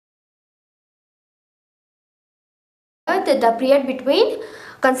The period between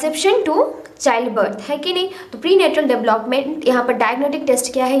conception to child birth, है कि नहीं। तो प्री नेटल डेवलपमेंट, यहाँ पर डायग्नोटिक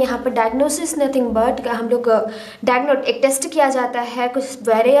टेस्ट क्या है, यहाँ पर डायग्नोसिस नथिंग बट हम लोग डायग्नोट एक टेस्ट किया जाता है, कुछ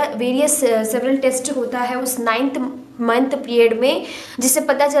वेरियस सेवरल टेस्ट होता है उस 9th मंथ पीरियड में, जिससे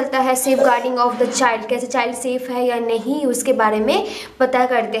पता चलता है safe guarding of the child, कैसे चाइल्ड सेफ है या नहीं उसके बारे में पता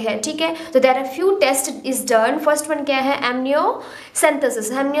करते हैं, ठीक है। तो there are few test is done. First one क्या है,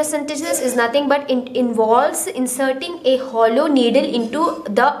 amniocentesis. Amniocentesis is nothing but involves inserting A hollow needle into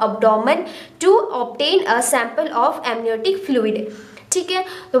the abdomen to obtain a sample of amniotic fluid, ठीक है।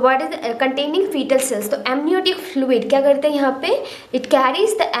 तो what is containing fetal sales, तो amniotic fluid क्या करते हैं यहाँ पे, it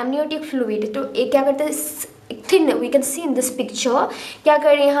carries the amniotic fluid. तो ये क्या करते हैं, thin, we can see in this picture, क्या कर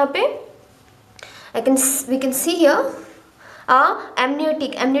रहे हैं यहाँ पे, we can see here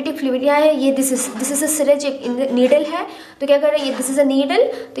amniotic fluid यहाँ है, ये दिस इज अ सिरिंज, एक नीडल है। तो क्या कर रहे हैं, ये दिस इज अ नीडल,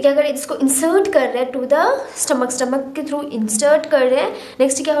 तो क्या कर रहे हैं, इसको इंसर्ट कर रहे हैं टू द स्टमक के थ्रू इंसर्ट कर रहे हैं।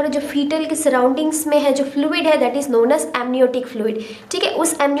 नेक्स्ट क्या हो रहा है, जो फीटल के सराउंडिंग्स में है जो फ्लूइड है, that is known as amniotic fluid, ठीक है।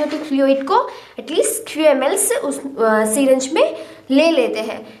 उस एमनियोटिक फ्लूइड को एटलीस्ट फ्यू ml उस सिरिंज में ले लेते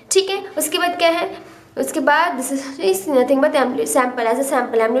हैं, ठीक है। उसके बाद क्या है, उसके बाद this is nothing but sample, as a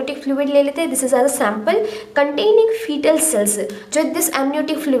sample amniotic fluid ले लेते हैं, this is as a sample containing fetal sales, जो दिस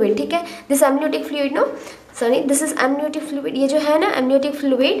एमनियोटिक फ्लूइड, ठीक है, this amniotic fluid no sorry this is amniotic fluid, ये जो है ना amniotic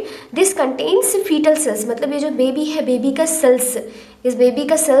fluid, this contains fetal sales, मतलब ये जो बेबी है, बेबी का सेल्स, इस बेबी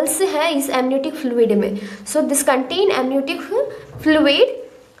का सेल्स है इस एमनियोटिक फ्लूइड में। So this contain amniotic fluid,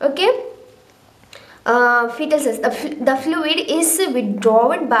 okay. Fetal cells. The fluid is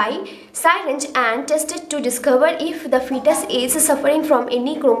withdrawn by syringe and tested to discover if the fetus is suffering from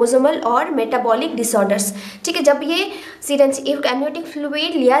any chromosomal or metabolic disorders, ठीक है। जब ये syringe एक amniotic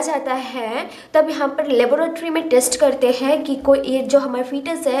fluid लिया जाता है, तब यहाँ पर लेबोरेटरी में टेस्ट करते हैं कि कोई ये जो हमारा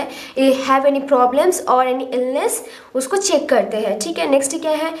फीटस है ये हैव एनी प्रॉब्लम्स और एनी इलनेस, उसको चेक करते हैं, ठीक है। नेक्स्ट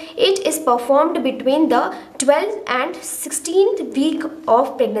क्या है, it is performed between the 12 and 16th week of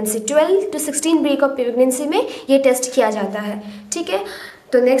pregnancy, 12 to 16 week of pregnancy में ये टेस्ट किया जाता है, ठीक है।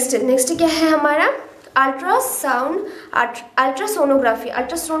 तो नेक्स्ट क्या है हमारा, अल्ट्रासाउंड सोनोग्राफी।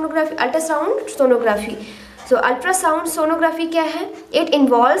 सो अल्ट्रासाउंड सोनोग्राफी क्या है, it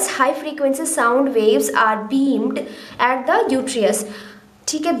involves high frequency sound waves are बीम्ड at the यूट्रियस,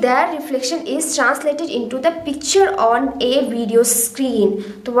 ठीक है। There reflection is translated into the picture on A video screen.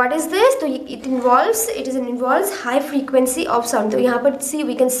 तो व्हाट इज दिस, तो it involves high frequency of sound. तो यहाँ पर सी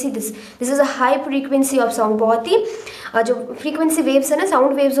we can see this is a high frequency of sound, बहुत ही जो frequency waves है ना,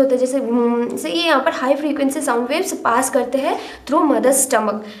 sound waves होते हैं जैसे ये यहाँ पर हाई फ्रीक्वेंसी साउंड वेव्स पास करते हैं थ्रू मदर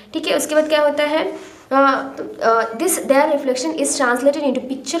स्टमक, ठीक है। उसके बाद क्या होता है, this there reflection is translated into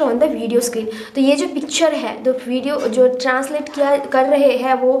picture on the video screen. तो ये जो पिक्चर है, तो वीडियो जो ट्रांसलेट किया कर रहे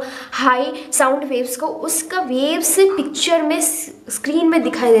हैं वो हाई साउंड वेव्स को, उसका वेव्स पिक्चर में स्क्रीन में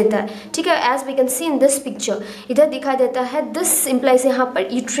दिखाई देता है, ठीक है। As we can see in this picture, इधर दिखाई देता है, दिस इम्प्लाइज यहाँ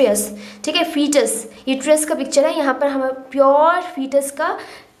पर यूट्रियस, ठीक है, फीटस, यूट्रियस का पिक्चर है यहाँ पर, हमें प्योर फीटस का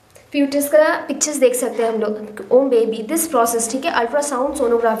पिक्चर्स देख सकते हैं हम लोग, ओम बेबी, दिस प्रोसेस, ठीक है। अल्ट्रासाउंड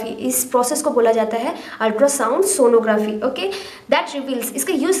सोनोग्राफी, इस प्रोसेस को बोला जाता है ultrasound sonography, okay. That reveals,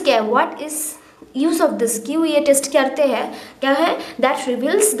 इसका यूज़ क्या है, what is use of this, क्यों ये टेस्ट करते हैं, क्या है, that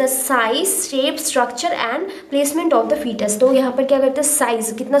reveals the size, shape, structure and placement of the foetus. तो यहाँ पर क्या करते हैं,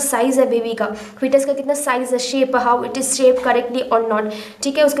 साइज, कितना साइज है बेबी का, फीटस का कितना साइज है, shape, how it is shape correctly और नॉट,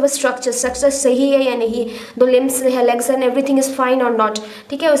 ठीक है। उसके बाद स्ट्रक्चर सही है या नहीं, दो लिम्स है, legs and everything is fine और नॉट,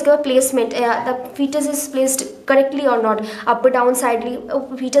 ठीक है। उसके बाद placement, the foetus is placed correctly और not, up down साइडली,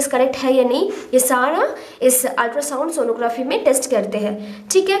 foetus correct है या नहीं, ये सारा इस अल्ट्रासाउंड सोनोग्राफी में टेस्ट करते हैं,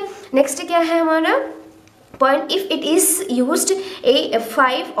 ठीक है। नेक्स्ट क्या है हमारा point, if it is used a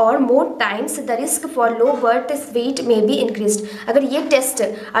 5 or more times the risk for low birth weight may be increased। अगर ये टेस्ट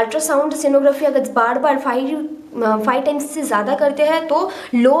अल्ट्रासाउंड सोनोग्राफी अगर बार 5 टाइम्स से ज़्यादा करते हैं तो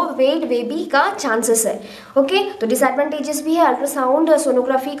लो वेट बेबी का चांसेस है, ओके। तो डिसएडवांटेजेस भी है अल्ट्रासाउंड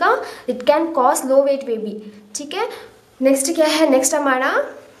सोनोग्राफी का, it can cause low weight baby, ठीक है। नेक्स्ट क्या है, next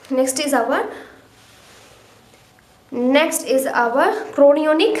is our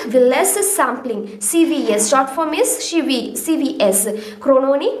क्रोनियोनिक Willis sampling, CVS, short form is CVS,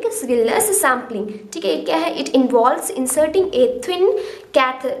 क्रोनियोनिक Willis sampling, ठीक है। क्या है, it involves inserting a thin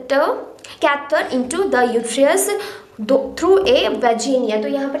Kaithal into the यूट्रियस through a वेजिनिया। तो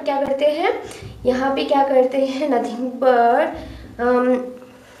यहाँ पर क्या करते हैं, नथिंग बट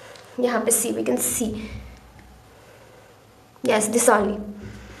यहाँ पे सी we can see, yes this only,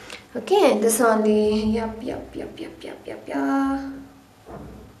 okay, this only, yup.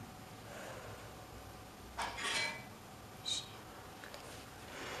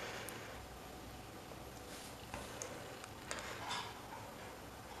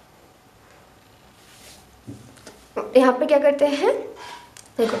 यहाँ पे क्या करते हैं,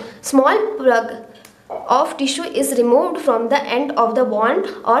 देखो small plug of tissue is removed from the end of the bond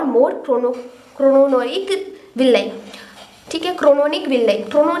or more chrononic villi. ठीक है, क्रोनोनिक विल्ले,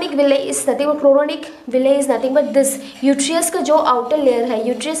 क्रोनोनिक विल्ले is nothing but, क्रोनोनिक विल्ले is nothing but this यूट्रियस का जो आउटर लेयर है,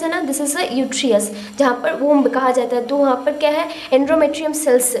 यूट्रियस है ना, दिस इज अ यूट्रियस जहाँ पर वूम्ब कहा जाता है। तो वहाँ पर क्या है, एंड्रोमेट्रियम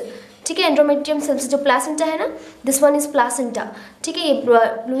सेल्स, ठीक है, एंड्रोमेट्रियम सेल्स जो प्लासेंटा है ना, दिस वन इज प्लासेंटा, ठीक है, ये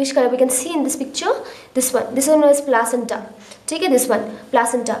bluish colour we can see in this picture, this one is placenta, ठीक है, दिस वन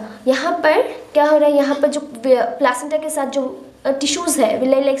प्लासेंटा। यहाँ पर क्या हो रहा है, यहाँ पर जो प्लासेंटा के साथ जो टिश्यूज़ है,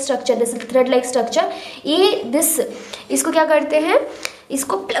 villi like structure, this thread like structure, ये दिस इसको क्या करते हैं,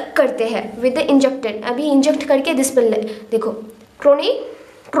 इसको प्लग करते हैं विद द इंजेक्टेड, अभी इंजेक्ट करके दिस पर देखो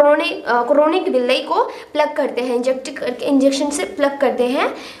क्रोनिक विल्लाई को प्लग करते हैं, इंजेक्ट करके, इंजेक्शन से प्लग करते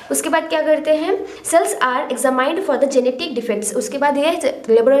हैं। उसके बाद क्या करते हैं, sales are examined for the genetic defects, उसके बाद ये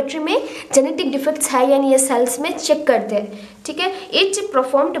लेबोरेटरी में जेनेटिक डिफेक्ट्स है यानी ये सेल्स में चेक करते हैं, ठीक है। It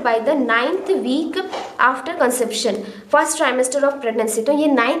performed by the 9th week after conception, first trimester of pregnancy. तो ये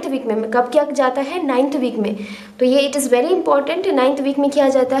 9th वीक में, कब किया जाता है, 9th वीक में। तो ये it is very important, 9th week में किया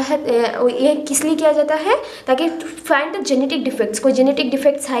जाता है। ये किस लिए किया जाता है, ताकि फाइंड द जेनेटिक डिफेक्ट्स, कोई जेनेटिक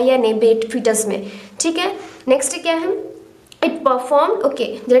डिफेक्ट्स है या नहीं बेट फीटस में, ठीक है। नेक्स्ट क्या है, it perform, okay,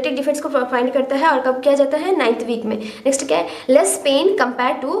 genetic defects को फाइंड करता है और कब किया जाता है, 9th वीक में। नेक्स्ट क्या है, less pen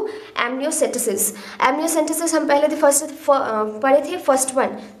compare to amniocentesis. Amniocentesis हम पहले फर्स्ट पढ़े थे, first one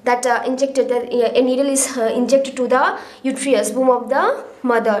that injected, a needle is inject to the यूट्रियस वूम of the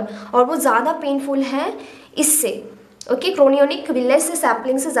mother, और वो ज़्यादा पेनफुल है इससे, ओके, क्रोनियोनिक विल्ले से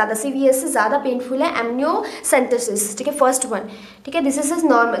सैम्पलिंग से ज़्यादा, सीवीएस से ज़्यादा पेनफुल है एमनियोसेंटेसिस, ठीक है, फर्स्ट वन, ठीक है, this is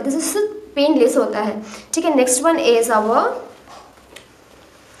normal, this is painless होता है, ठीक है। Next one is our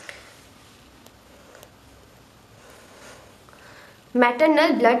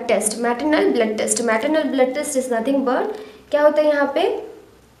maternal blood test. Maternal blood test, maternal blood test is nothing but, क्या होता है यहाँ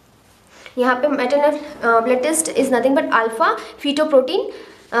पे maternal blood test is nothing but alpha fetoprotein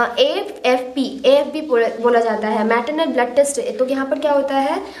AFP बोला जाता है मैटरनल ब्लड टेस्ट। तो यहाँ पर क्या होता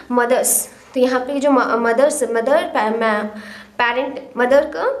है, मदर्स, तो यहाँ पे जो मदर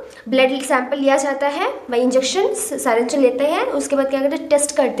का ब्लड सैंपल लिया जाता है, वही इंजेक्शन साइरेंज लेते हैं, उसके बाद क्या करते हैं,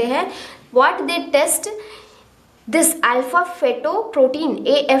 टेस्ट करते हैं। What they test, this alpha फेटोप्रोटीन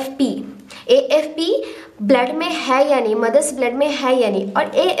AFP blood में है या नहीं, मदर्स ब्लड में है या नहीं।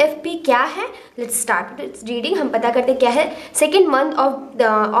 और AFP क्या है, लेट्स स्टार्ट रीडिंग, हम पता करते क्या है, सेकेंड मंथ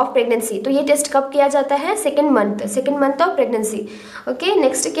ऑफ प्रेगनेंसी। तो ये टेस्ट कब किया जाता है, second month of pregnancy, okay.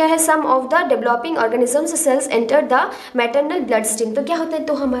 Next क्या है, सम of the developing organisms sales enter the maternal blood stream. तो क्या होता है,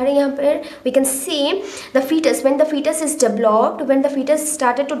 तो हमारे यहाँ पर we can see the foetus, when the foetus is developed, when the foetus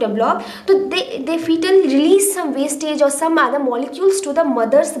started to develop, तो दे फीटल रिलीज सम वेस्टेज और some other molecules to the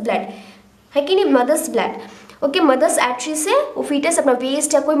mother's blood, है कि नहीं, मदर्स ब्लड, ओके, मदर्स एट्री से वो foetus अपना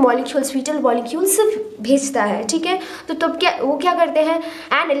waste या कोई मॉलिक्यूल्स, फीटल मॉलिक्यूल्स भेजता है, ठीक है। तो तब क्या वो क्या करते हैं,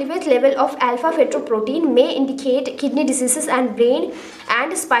 N elevate level of alpha फेटोप्रोटीन में indicate kidney diseases and brain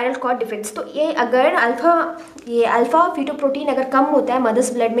and spinal cord defects. तो ये अगर अल्फा फेटोप्रोटीन अगर कम होता है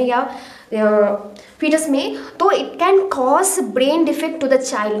मदर्स ब्लड में या फीटस में, तो it can cause brain defect to the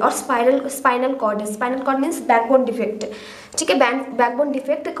child और spinal cord means backbone defect, ठीक है, बैकबोन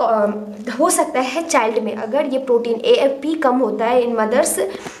डिफेक्ट हो सकता है चाइल्ड में अगर ये प्रोटीन AFP कम होता है इन मदर्स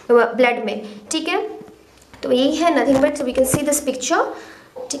ब्लड में, ठीक है। तो यही है, nothing but we can see this picture,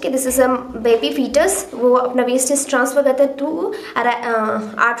 ठीक है, this is a baby foetus, वो अपना वेस्टेज ट्रांसफर करता है through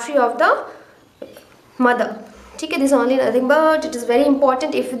artery of the mother, ठीक है। This only nothing but it is very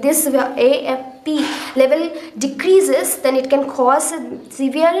important, if this AFP level decreases then it can cause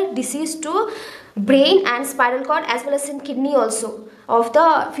severe disease to brain and spinal cord as well as in kidney also of the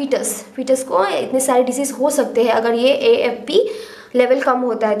fetus को इतने सारे disease हो सकते हैं अगर ये AFP level कम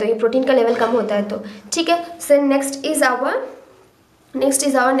होता है, तो ये प्रोटीन का लेवल कम होता है, तो ठीक है। So next is our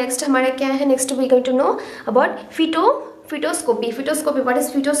next हमारा क्या है, next we going to know about Fetoscopy. What is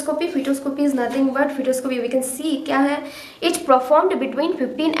fetoscopy? Fetoscopy is nothing but fetoscopy. We can see क्या है, it's performed between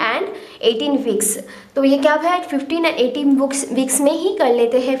 15 and 18 weeks. तो ये क्या है, 15 and 18 weeks में ही कर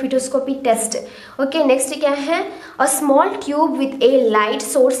लेते हैं fetoscopy टेस्ट, ओके। नेक्स्ट क्या है, a small tube with a light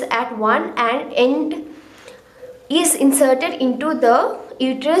source at one end is inserted into the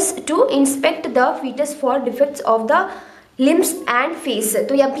uterus to inspect the fetus for defects of the limbs and face.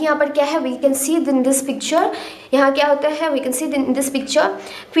 तो अभी यहाँ पर क्या है, we can see in this picture, यहाँ क्या होता है, we can see in this picture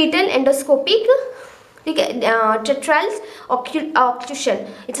fetal endoscopic, ठीक है, टेट्रल occlusion,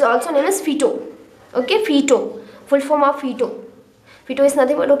 it's also name as feto, okay, feto, full form of feto is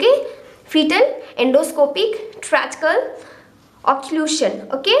nothing but, okay, fetal endoscopic ट्रैक्टल occlusion,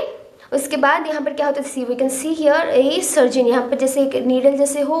 okay, उसके बाद यहाँ पर क्या होता है, सी we can see here a surgeon, यहाँ पर जैसे एक नीडल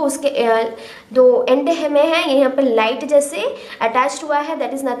जैसे हो, उसके दो एंड है में है, यहाँ पर लाइट जैसे अटैच्ड हुआ है,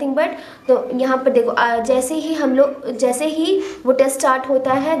 दैट इज़ नथिंग बट, तो यहाँ पर देखो जैसे ही वो टेस्ट स्टार्ट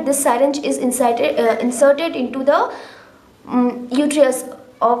होता है, this साइरेंज is inserted into the uterus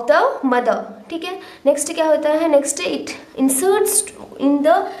of the mother, ठीक है। नेक्स्ट क्या होता है, next it inserts in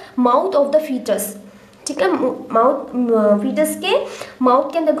the mouth of the foetus, ठीक है। फीटस के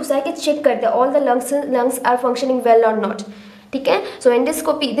माउथ के अंदर घुसा के चेक करते हैं all the lungs are functioning well और नॉट, ठीक है। सो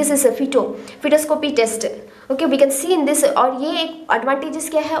endoscopy, this is a फिटोस्कोपी test, okay, we can see in this. और ये एक एडवांटेजेस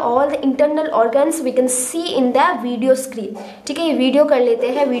क्या है, all the internal organs we can see in the video screen, ठीक है। ये वीडियो कर लेते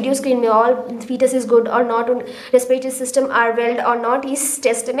हैं, वीडियो स्क्रीन में ऑल फीटस इज गुड और not, respiratory system are weld और नॉट, इस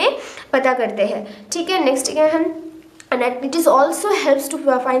टेस्ट में पता करते हैं, ठीक है। नेक्स्ट क्या है, and it is also helps to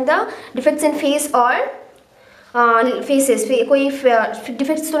find the defects in face or faces, कोई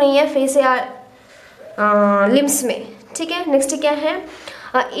डिफेक्ट्स तो नहीं है फेस या लिम्स में, ठीक है। नेक्स्ट क्या है,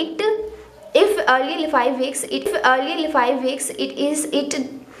 it if early 5 weeks it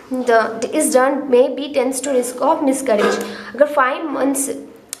is done may be tends to risk of miscarriage। अगर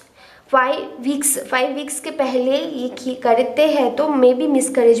 5 weeks के पहले ये करते हैं तो may be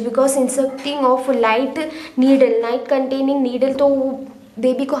miscarriage, because inserting of light containing needle तो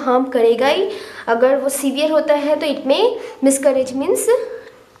बेबी को हार्म करेगा ही। अगर वो सीवियर होता है तो इट में miscarriage means,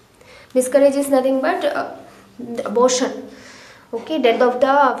 miscarriage is nothing but abortion, okay, death of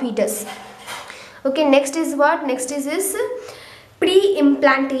the foetus, okay. Next is what, next is pre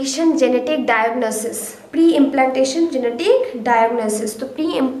implantation genetic diagnosis, pre implantation genetic diagnosis. तो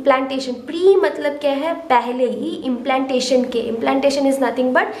प्री इम्प्लांटेशन, प्री मतलब क्या है, पहले ही, implantation के, implantation is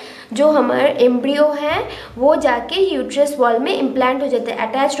nothing but जो हमारे embryo है वो जाके यूट्रस वॉल में इम्प्लांट हो जाता है,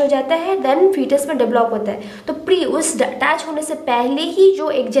 अटैच हो जाता है, देन फीटस में डेवलप होता है। तो प्री, उस अटैच होने से पहले ही जो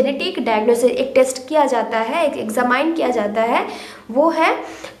एक जेनेटिक डायग्नोसिस, एक टेस्ट किया जाता है, एक एग्जामाइन किया जाता है, वो है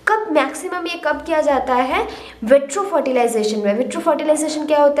कब, मैक्सिमम ये कब किया जाता है, विट्रो फर्टिलाइजेशन में। विट्रो फर्टिलाइजेशन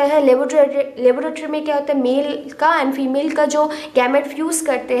क्या होता है, लेबोरेटरी में क्या होता है, मेल का एंड फीमेल का जो गैमेट फ्यूज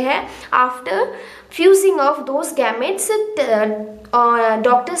करते हैं, after fusing of those gametes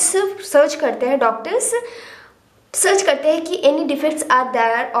doctors search करते हैं कि एनी डिफेक्ट्स आर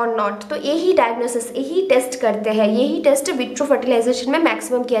देयर और नॉट। तो यही डायग्नोसिस, यही टेस्ट करते हैं, यही टेस्ट विट्रो फर्टिलाइजेशन में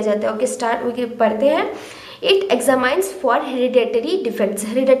मैक्सिमम किया जाता है, ओके। स्टार्ट पढ़ते हैं, it examines for hereditary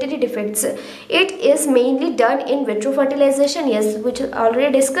defects, it is mainly done in vitro fertilization, yes, which already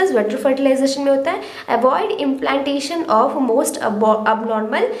discussed, vitro fertilization में होता है, avoid implantation of most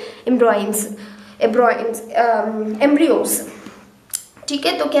abnormal embryos, ठीक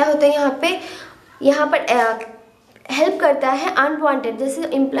है। तो क्या होता है यहाँ पर हेल्प करता है अनवांटेड, जैसे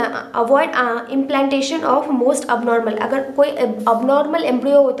avoid implantation of most abnormal, अगर कोई अबनॉर्मल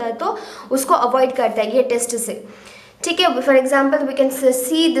एम्ब्रियो होता है तो उसको अवॉइड करता है ये टेस्ट से, ठीक है। For example we can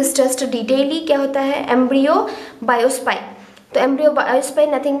see this test डिटेयली, क्या होता है, एम्ब्रियो बायोस्पाई। तो embryo बायोस्पाई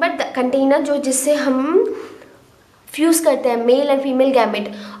nothing but the container जो जिससे हम फ्यूज करते हैं मेल एंड फीमेल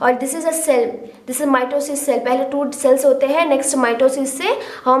गैमेट, और this is a cell, this is mitosis cell, पहले 2 सेल्स होते हैं, नेक्स्ट माइटोसिस से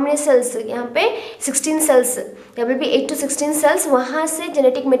हाउ मेनी सेल्स, यहाँ पे 16 sales, there will be 8 to 16 sales, वहाँ से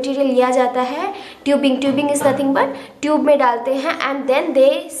जेनेटिक मटेरियल लिया जाता है, tubing is nothing but tube में डालते हैं, and then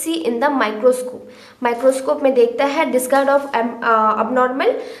they C in the microscope में देखता है डिस्कार्ड ऑफ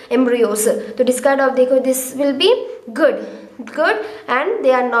अबनॉर्मल एम्ब्रियोस। तो डिस्कार्ड ऑफ, देखो, this will be good and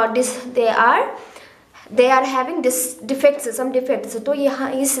they are not, they are having some defects। तो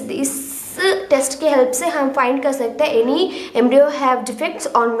यहाँ इस टेस्ट के हेल्प से हम फाइंड कर सकते हैं एनी एम्ब्रियो हैव डिफेक्ट्स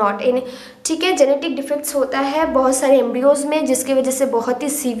और नॉट, ठीक है। जेनेटिक डिफेक्ट्स होता है बहुत सारे एम्ब्रियोज में, जिसकी वजह से बहुत ही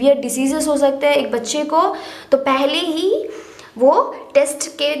सीवियर डिसीजेस हो सकते हैं एक बच्चे को, तो पहले ही वो टेस्ट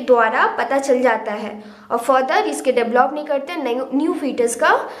के द्वारा पता चल जाता है, और फर्दर इसके डेवलप नहीं करते, न्यू फीटस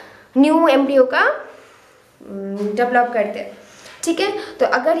का, न्यू एम्ब्रियो का डेवलप करते हैं, ठीक है। तो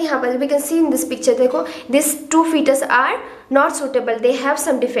अगर यहाँ पर we can see in this picture, देखो, this 2 fetus are not suitable, they have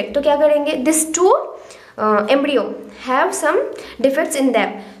some defect, तो क्या करेंगे, this 2 embryo have some defects in them,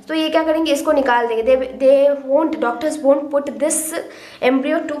 तो ये क्या करेंगे, इसको निकाल देंगे, doctors won't put this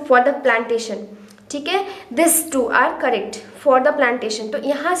embryo for the plantation, ठीक है। This 2 are correct for the plantation. तो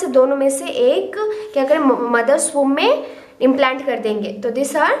यहाँ से दोनों में से एक क्या करें, मदर्स वूम में इम्प्लांट कर देंगे, तो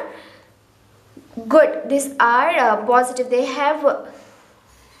this are good, these are positive, they have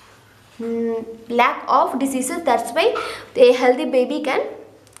lack of diseases, that's why a healthy baby can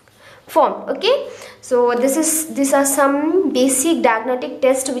form, okay। So these are some basic diagnostic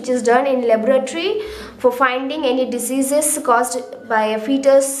tests which is done in laboratory for finding any diseases caused by a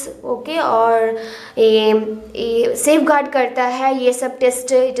fetus, okay, or a safeguard करता है ये सब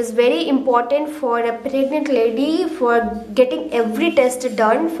test. It is very important for a pregnant lady for getting every test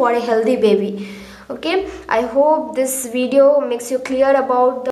done for a healthy baby. Okay, I hope this video makes you clear about the